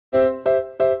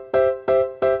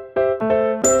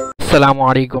Assalamu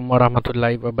alaikum wa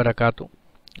rahmatullahi wa barakatuh.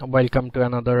 Welcome to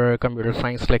another computer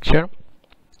science lecture.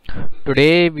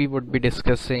 Today we would be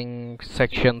discussing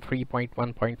section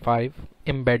 3.1.5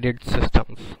 embedded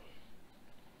systems.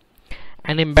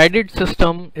 An embedded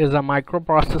system is a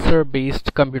microprocessor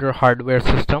based computer hardware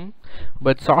system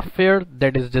with software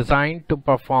that is designed to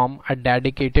perform a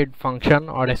dedicated function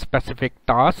or a specific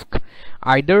task,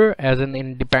 either as an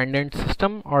independent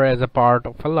system or as a part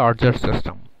of a larger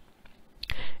system.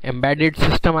 Embedded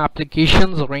system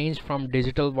applications range from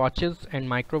digital watches and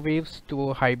microwaves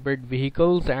to hybrid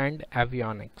vehicles and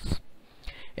avionics.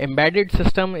 Embedded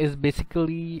system is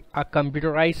basically a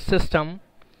computerized system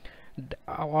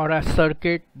or a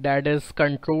circuit that is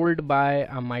controlled by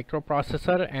a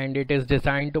microprocessor, and it is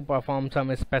designed to perform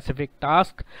some specific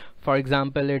task. For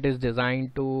example, it is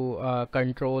designed to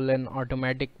control an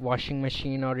automatic washing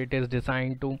machine, or it is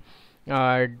designed to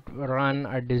run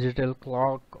a digital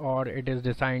clock, or it is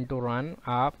designed to run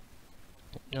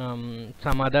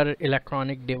some other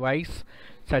electronic device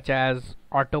such as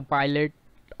autopilot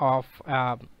of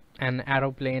an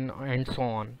aeroplane and so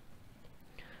on.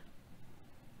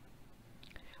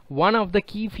 One of the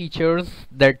key features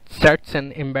that sets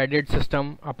an embedded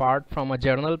system apart from a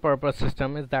general purpose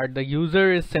system is that the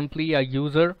user is simply a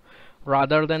user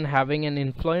rather than having an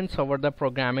influence over the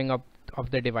programming of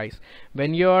the device.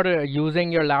 When you are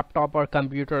using your laptop or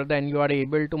computer, then you are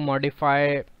able to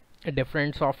modify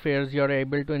different softwares, you are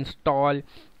able to install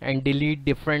and delete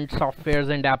different softwares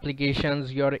and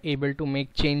applications, you are able to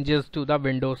make changes to the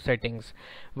Windows settings.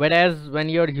 Whereas when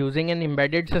you are using an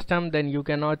embedded system, then you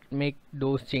cannot make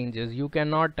those changes. You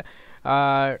cannot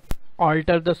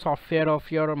alter the software of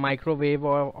your microwave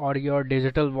or your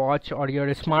digital watch or your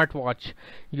smartwatch.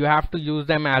 You have to use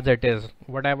them as it is.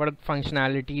 Whatever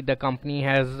functionality the company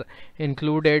has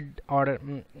included, or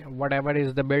whatever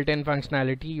is the built-in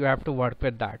functionality, you have to work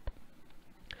with that.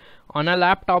 On a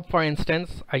laptop, for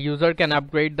instance, a user can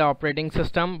upgrade the operating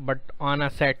system, but on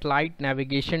a satellite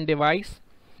navigation device,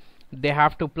 they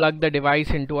have to plug the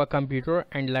device into a computer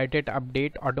and let it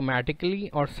update automatically,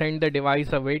 or send the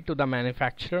device away to the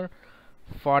manufacturer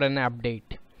for an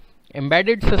update.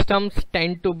 Embedded systems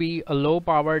tend to be low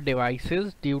power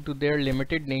devices due to their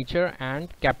limited nature and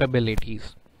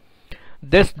capabilities.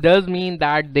 This does mean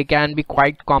that they can be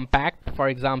quite compact. For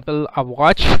example, a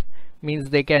watch means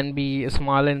they can be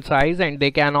small in size, and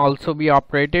they can also be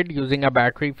operated using a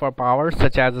battery for power,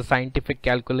 such as a scientific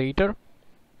calculator.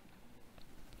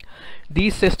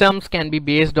 These systems can be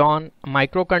based on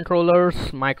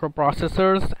microcontrollers,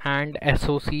 microprocessors, and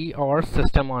SoC, or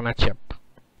system on a chip.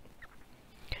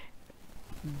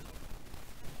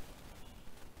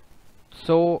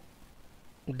 So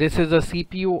this is a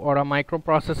CPU or a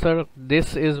microprocessor.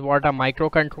 This is what a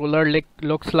microcontroller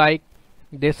looks like.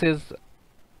 This is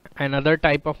another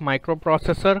type of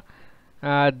microprocessor.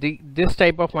 This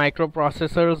type of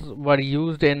microprocessors were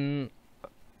used in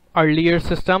earlier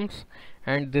systems,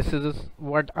 and this is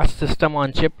what a system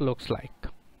on chip looks like.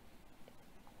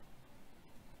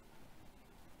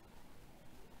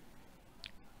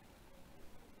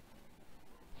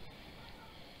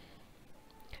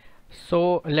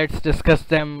 So let's discuss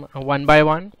them one by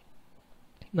one.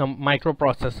 The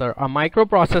microprocessor. A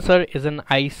microprocessor is an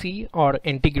IC or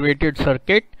integrated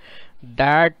circuit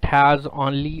that has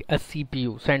only a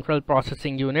CPU, central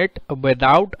processing unit,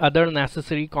 without other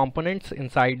necessary components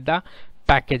inside the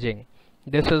packaging.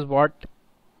 This is what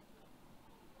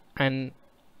a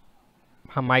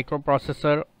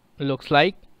microprocessor looks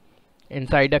like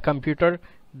inside a computer.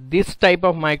 This type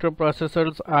of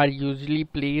microprocessors are usually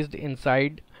placed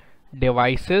inside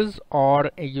devices, or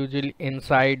usually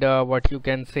inside what you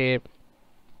can say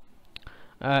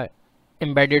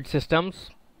embedded systems.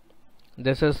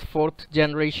 This is 4th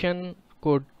generation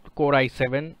Core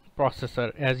i7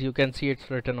 processor. As you can see, it's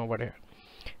written over here.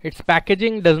 Its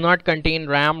packaging does not contain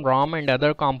RAM, ROM, and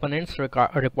other components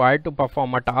required to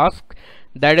perform a task.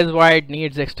 That is why it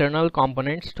needs external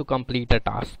components to complete a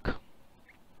task.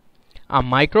 A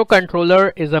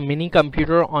microcontroller is a mini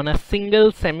computer on a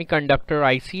single semiconductor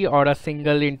IC or a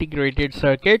single integrated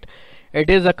circuit. It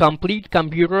is a complete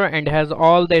computer and has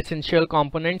all the essential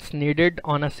components needed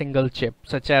on a single chip,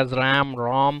 such as RAM,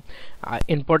 ROM,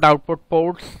 input-output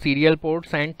ports, serial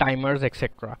ports, and timers,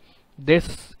 etc.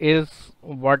 This is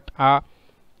what a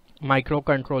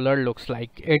microcontroller looks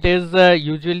like. It is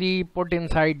usually put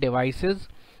inside devices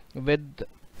with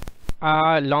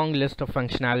a long list of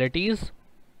functionalities.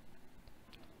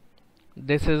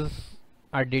 This is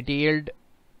a detailed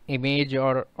image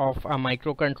of a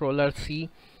microcontroller. See,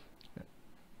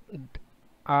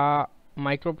 a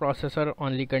microprocessor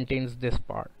only contains this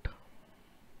part.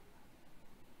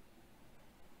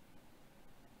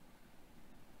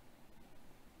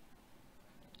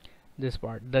 this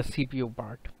part, the CPU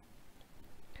part,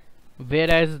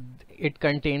 whereas it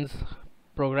contains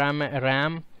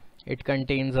RAM, it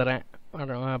contains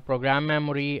program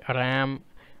memory, a RAM,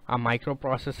 a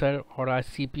microprocessor, or a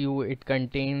CPU. It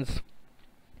contains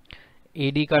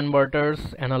AD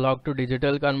converters, analog to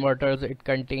digital converters. It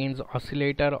contains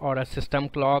oscillator or a system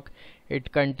clock.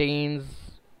 It contains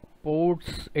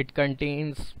ports. It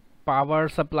contains power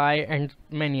supply and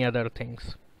many other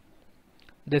things.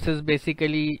 This is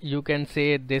basically, you can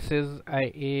say, this is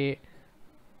a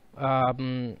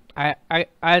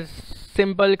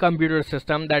simple computer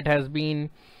system that has been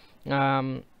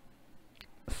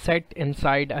set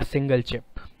inside a single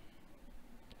chip.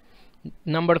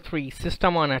 Number 3,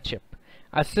 system on a chip.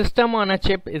 A system on a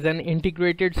chip is an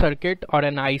integrated circuit or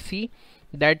an IC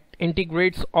that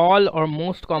integrates all or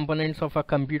most components of a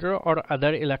computer or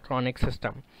other electronic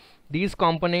system. These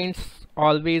components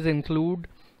always include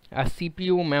a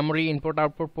CPU, memory,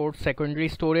 input-output port, secondary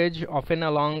storage, often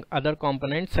along other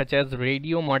components such as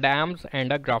radio modems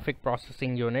and a graphic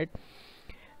processing unit.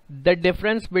 The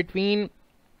difference between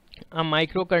a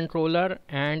microcontroller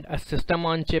and a system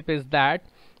on chip is that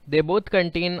they both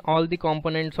contain all the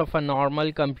components of a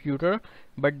normal computer,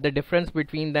 but the difference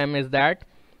between them is that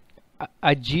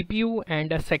a GPU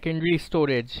and a secondary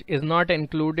storage is not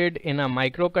included in a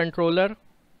microcontroller,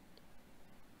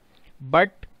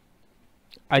 but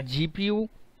a GPU,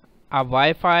 a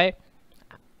Wi-Fi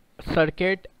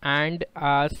circuit, and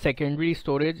a secondary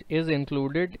storage is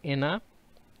included in a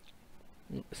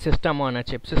system on a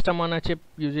chip. System on a chip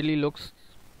usually looks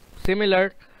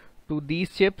similar to these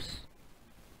chips,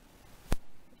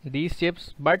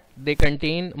 but they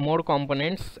contain more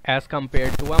components as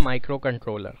compared to a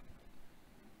microcontroller.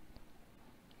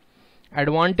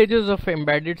 Advantages of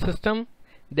embedded system: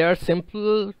 they are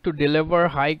simple to deliver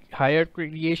higher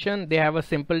creation. They have a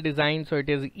simple design, so it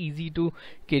is easy to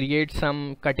create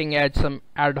some cutting edge, some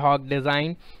ad hoc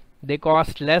design. They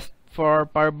cost less for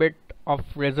per bit of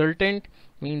resultant,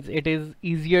 means it is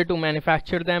easier to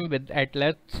manufacture them with at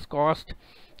less cost.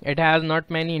 It has not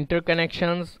many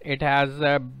interconnections. It has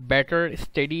a better,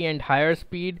 steady and higher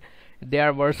speed. They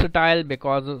are versatile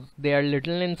because they are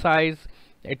little in size.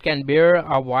 It can bear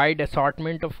a wide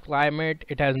assortment of climate.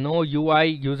 It has no UI,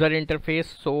 user interface,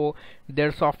 so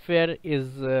their software is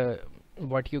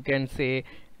what you can say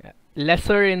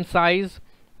lesser in size,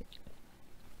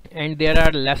 and there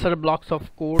are lesser blocks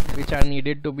of code which are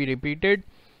needed to be repeated.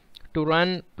 To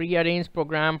run pre-arranged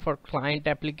program for client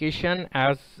application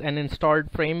as an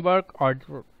installed framework or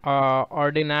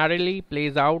ordinarily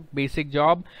plays out basic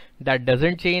job that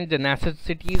doesn't change. The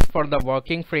necessities for the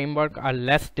working framework are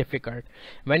less difficult.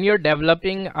 When you're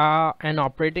developing an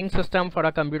operating system for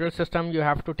a computer system, you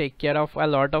have to take care of a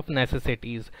lot of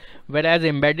necessities, whereas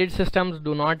embedded systems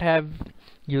do not have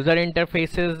user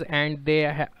interfaces and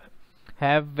they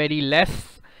have very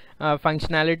less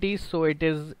functionalities, so it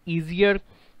is easier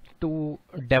to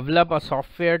develop a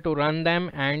software to run them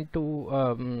and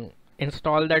to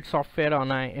install that software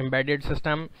on an embedded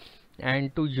system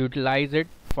and to utilize it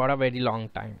for a very long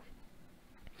time.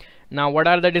 Now, what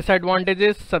are the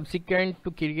disadvantages? Subsequent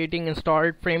to creating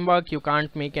installed framework, you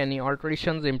can't make any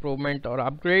alterations, improvement or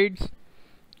upgrades.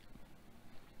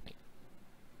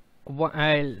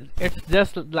 It's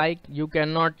just like you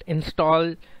cannot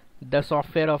install the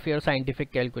software of your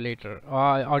scientific calculator,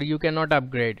 or you cannot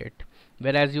upgrade it.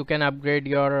 Whereas you can upgrade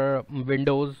your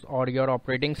Windows or your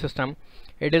operating system.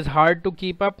 It is hard to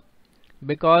keep up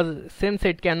because since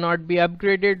it cannot be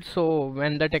upgraded, so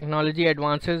when the technology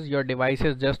advances, your device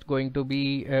is just going to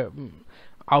be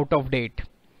out of date.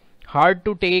 Hard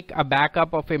to take a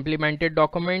backup of implemented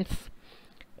documents.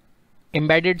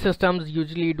 Embedded systems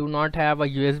usually do not have a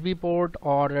USB port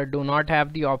or do not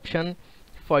have the option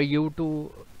for you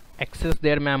to access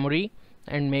their memory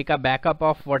and make a backup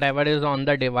of whatever is on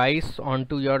the device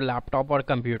onto your laptop or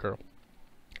computer.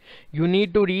 You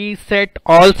need to reset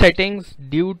all settings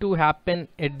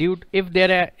if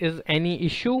there is any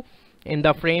issue in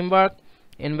the framework.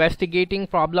 Investigating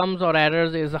problems or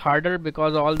errors is harder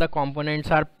because all the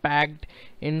components are packed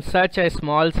in such a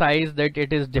small size that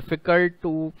it is difficult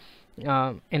to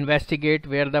investigate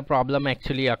where the problem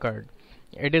actually occurred.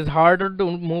 It is harder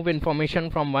to move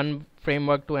information from one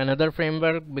framework to another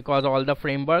framework because all the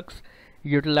frameworks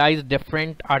utilize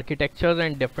different architectures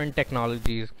and different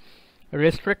technologies.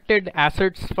 Restricted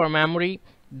assets for memory.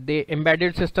 The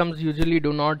embedded systems usually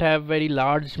do not have very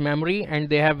large memory and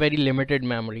they have very limited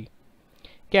memory.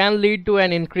 Can lead to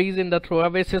an increase in the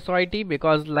throwaway society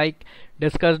because, like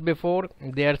discussed before,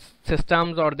 their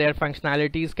systems or their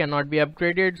functionalities cannot be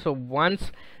upgraded. So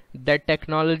once that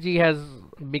technology has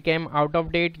become out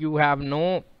of date, you have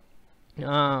no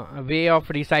way of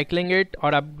recycling it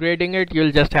or upgrading it,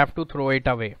 you'll just have to throw it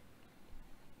away.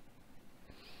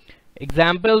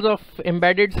 Examples of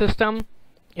embedded system.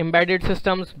 Embedded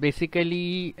systems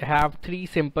basically have three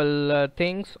simple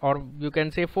things, or you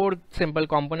can say four simple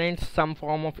components: some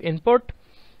form of input,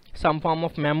 some form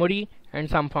of memory, and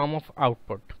some form of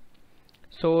output.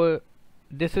 So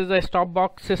this is a stop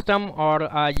box system, or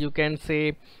you can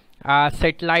say a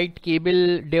satellite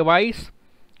cable device.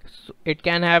 So it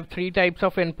can have three types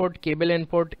of input: cable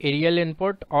input, aerial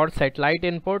input, or satellite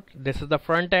input. This is the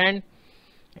front end,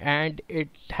 and it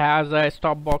has a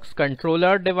stop box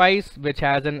controller device which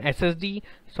has an SSD,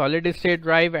 solid state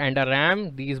drive, and a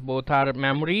RAM. These both are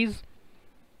memories.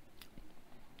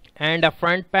 And a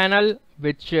front panel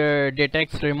which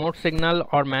detects remote signal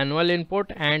or manual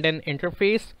input, and an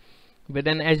interface with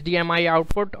an HDMI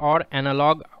output or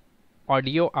analog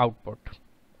audio output.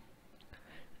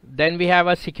 Then we have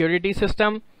a security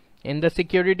system. In the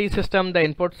security system, the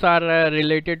inputs are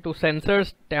related to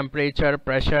sensors: temperature,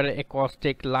 pressure,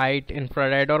 acoustic, light,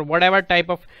 infrared, or whatever type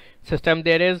of system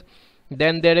there is.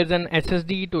 Then there is an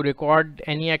SSD to record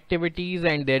any activities,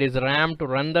 and there is RAM to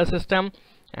run the system,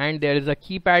 and there is a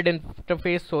keypad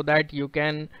interface so that you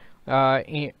can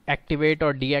activate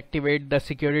or deactivate the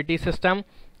security system.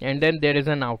 And then there is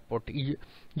an output.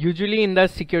 Usually in the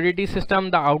security system,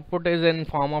 the output is in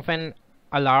form of an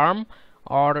alarm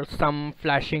or some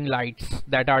flashing lights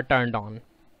that are turned on.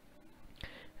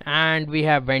 And we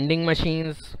have vending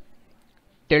machines,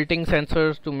 tilting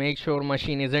sensors to make sure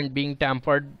machine isn't being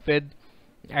tampered with,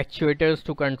 actuators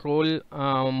to control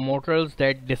motors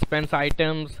that dispense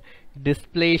items,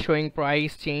 display showing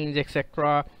price change,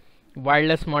 etc.,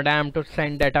 wireless modem to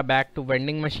send data back to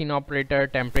vending machine operator,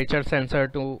 temperature sensor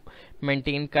to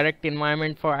maintain correct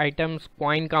environment for items,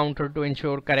 coin counter to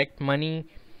ensure correct money,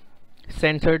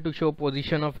 sensor to show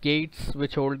position of gates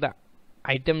which hold the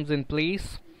items in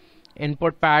place,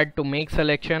 input pad to make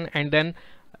selection. And then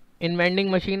in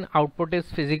vending machine, output is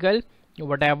physical.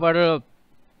 Whatever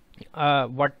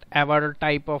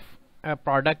type of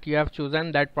product you have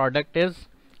chosen, that product is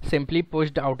simply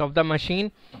pushed out of the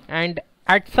machine. And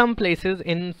at some places,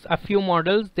 in a few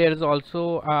models, there is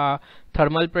also a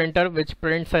thermal printer which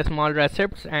prints a small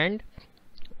receipts and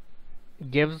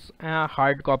gives a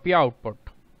hard copy output.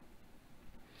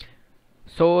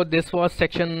 So this was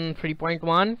section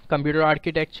 3.1, computer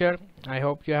architecture. I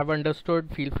hope you have understood.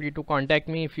 Feel free to contact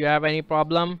me if you have any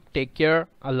problem. Take care.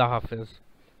 Allah Hafiz.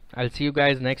 I'll see you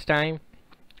guys next time.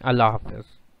 Allah Hafiz.